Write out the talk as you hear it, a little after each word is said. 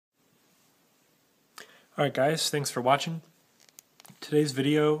Alright guys, thanks for watching. Today's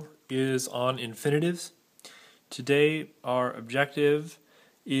video is on infinitives. Today our objective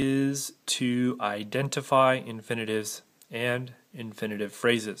is to identify infinitives and infinitive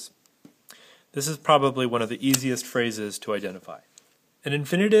phrases. This is probably one of the easiest phrases to identify. An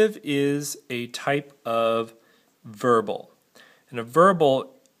infinitive is a type of verbal. And a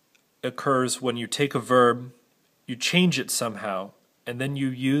verbal occurs when you take a verb, you change it somehow, and then you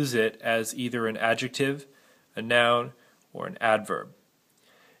use it as either an adjective, a noun, or an adverb.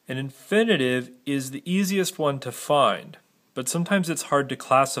 An infinitive is the easiest one to find, but sometimes it's hard to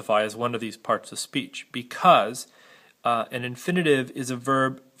classify as one of these parts of speech because an infinitive is a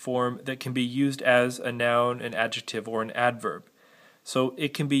verb form that can be used as a noun, an adjective, or an adverb. So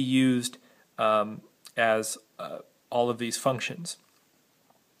it can be used as all of these functions.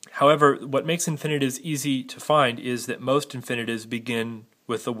 However, what makes infinitives easy to find is that most infinitives begin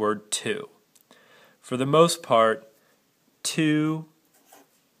with the word to. For the most part, to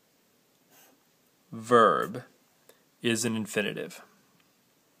verb is an infinitive.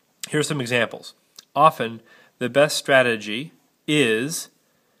 Here are some examples. Often, the best strategy is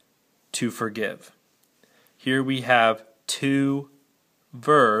to forgive. Here we have to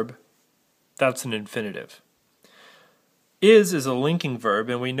verb, that's an infinitive. Is a linking verb,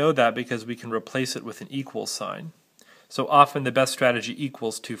 and we know that because we can replace it with an equal sign. So often the best strategy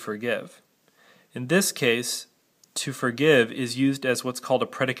equals to forgive. In this case, to forgive is used as what's called a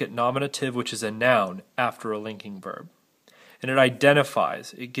predicate nominative, which is a noun after a linking verb. And it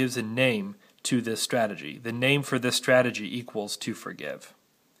identifies, it gives a name to this strategy. The name for this strategy equals to forgive.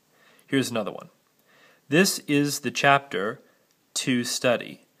 Here's another one. This is the chapter to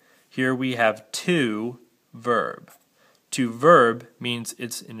study. Here we have to verb. To verb means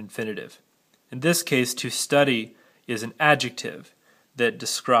it's an infinitive. In this case, to study is an adjective that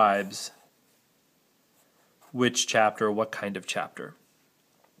describes which chapter, what kind of chapter.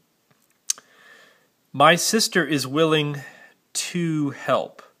 My sister is willing to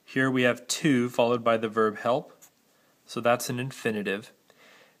help. Here we have to followed by the verb help. So that's an infinitive.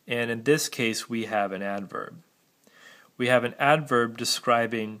 And in this case, we have an adverb. We have an adverb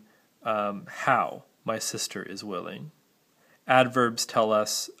describing how my sister is willing. Adverbs tell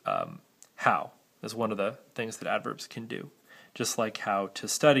us how is one of the things that adverbs can do. Just like how to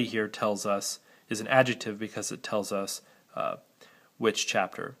study here tells us is an adjective because it tells us which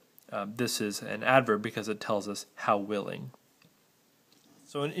chapter. This is an adverb because it tells us how willing.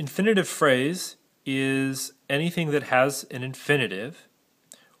 So an infinitive phrase is anything that has an infinitive,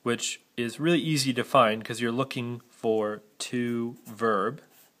 which is really easy to find because you're looking for to verb.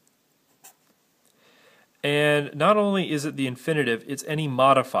 And not only is it the infinitive, it's any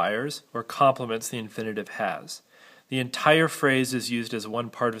modifiers or complements the infinitive has. The entire phrase is used as one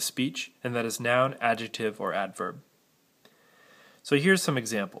part of speech, and that is noun, adjective, or adverb. So here's some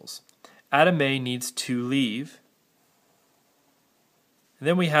examples. Adam May needs to leave. And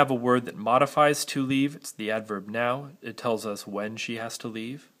then we have a word that modifies to leave. It's the adverb now. It tells us when she has to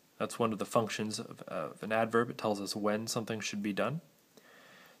leave. That's one of the functions of an adverb. It tells us when something should be done.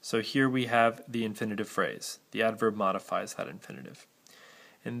 So here we have the infinitive phrase. The adverb modifies that infinitive.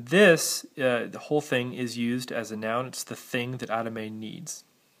 And this, the whole thing is used as a noun. It's the thing that Adam May needs.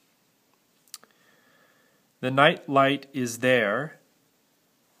 The night light is there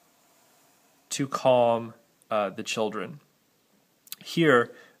to calm the children.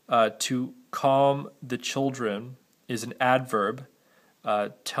 Here, to calm the children is an adverb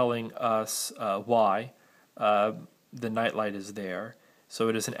telling us why the nightlight is there. So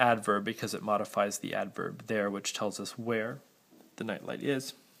it is an adverb because it modifies the adverb there, which tells us where the nightlight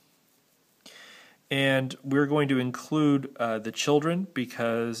is. And we're going to include the children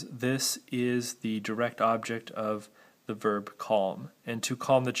because this is the direct object of the verb calm. And to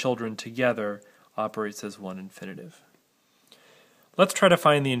calm the children together operates as one infinitive. Let's try to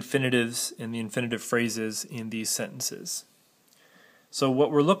find the infinitives and the infinitive phrases in these sentences. So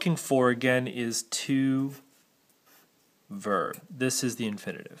what we're looking for again is to verb. This is the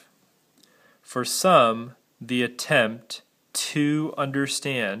infinitive. For some, the attempt to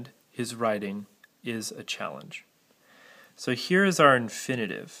understand his writing is a challenge. So here is our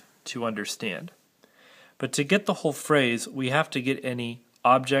infinitive, to understand. But to get the whole phrase, we have to get any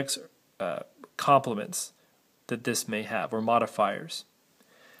objects, complements that this may have, or modifiers.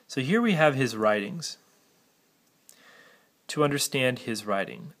 So here we have his writings. To understand his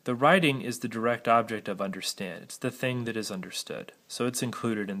writing. The writing is the direct object of understand. It's the thing that is understood. So it's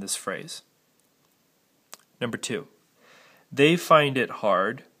included in this phrase. Number 2. They find it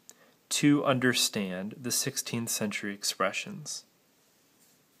hard to understand the 16th century expressions.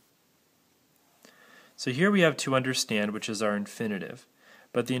 So here we have to understand, which is our infinitive.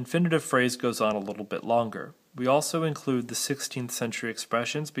 But the infinitive phrase goes on a little bit longer. We also include the 16th century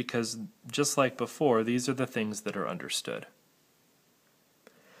expressions because, just like before, these are the things that are understood.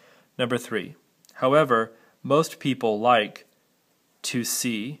 Number 3. However, most people like to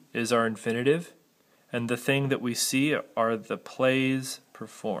see is our infinitive, and the thing that we see are the plays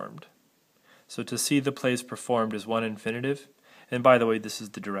performed. So to see the plays performed is one infinitive, and by the way, this is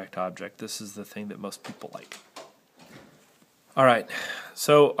the direct object. This is the thing that most people like. Alright,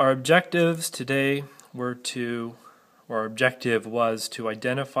 so our objectives today our objective was to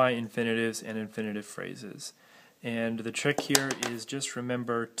identify infinitives and infinitive phrases. And the trick here is just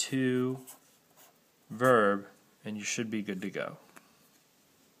remember to, verb, and you should be good to go.